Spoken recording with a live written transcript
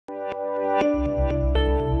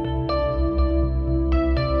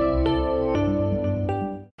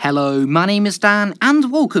Hello, my name is Dan,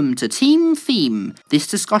 and welcome to Team Theme. This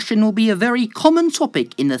discussion will be a very common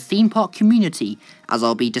topic in the theme park community, as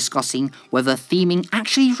I'll be discussing whether theming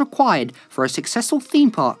actually is required for a successful theme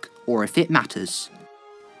park, or if it matters.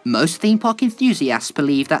 Most theme park enthusiasts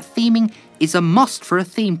believe that theming is a must for a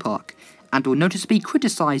theme park, and will noticeably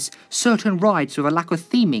criticise certain rides with a lack of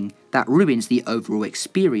theming that ruins the overall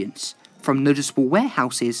experience, from noticeable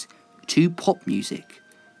warehouses to pop music.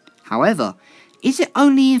 However, is it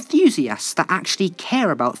only enthusiasts that actually care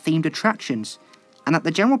about themed attractions, and that the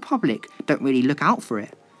general public don't really look out for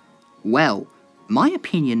it? Well, my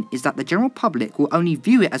opinion is that the general public will only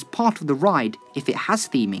view it as part of the ride if it has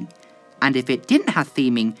theming, and if it didn't have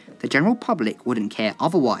theming, the general public wouldn't care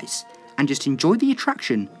otherwise, and just enjoy the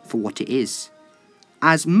attraction for what it is.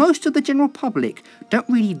 As most of the general public don't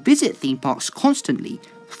really visit theme parks constantly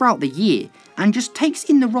throughout the year, and just takes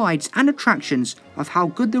in the rides and attractions of how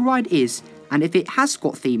good the ride is, and if it has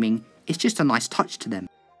got theming, it's just a nice touch to them.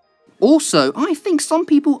 Also, I think some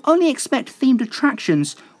people only expect themed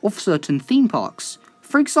attractions of certain theme parks.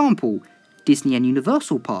 For example, Disney and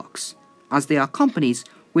Universal parks, as they are companies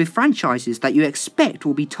with franchises that you expect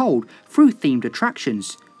will be told through themed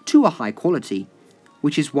attractions to a high quality,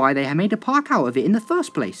 which is why they have made a park out of it in the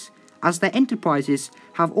first place, as their enterprises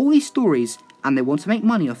have all these stories and they want to make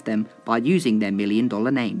money off them by using their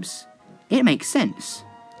million-dollar names. It makes sense.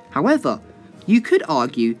 However, you could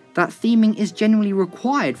argue that theming is generally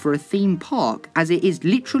required for a theme park, as it is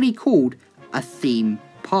literally called a theme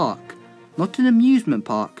park. Not an amusement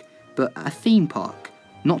park, but a theme park,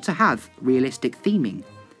 not to have realistic theming.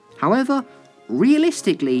 However,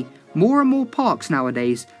 realistically, more and more parks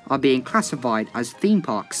nowadays are being classified as theme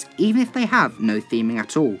parks even if they have no theming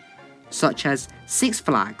at all, such as Six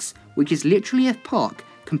Flags, which is literally a park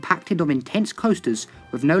compacted of intense coasters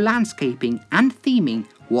with no landscaping and theming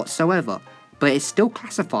whatsoever, but it's still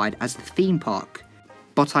classified as a theme park.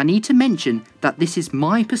 But I need to mention that this is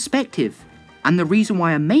my perspective, and the reason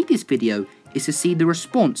why I made this video is to see the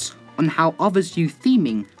response on how others view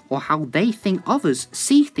theming, or how they think others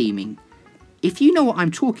see theming. If you know what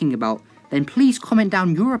I'm talking about, then please comment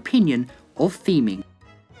down your opinion of theming.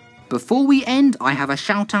 Before we end, I have a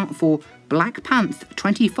shout out for Black Panther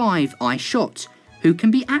 25 I Shot, who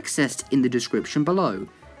can be accessed in the description below.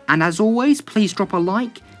 And as always, please drop a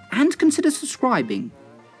like and consider subscribing.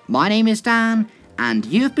 My name is Dan, and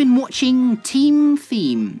you have been watching Team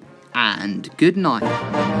Theme, and good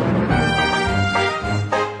night.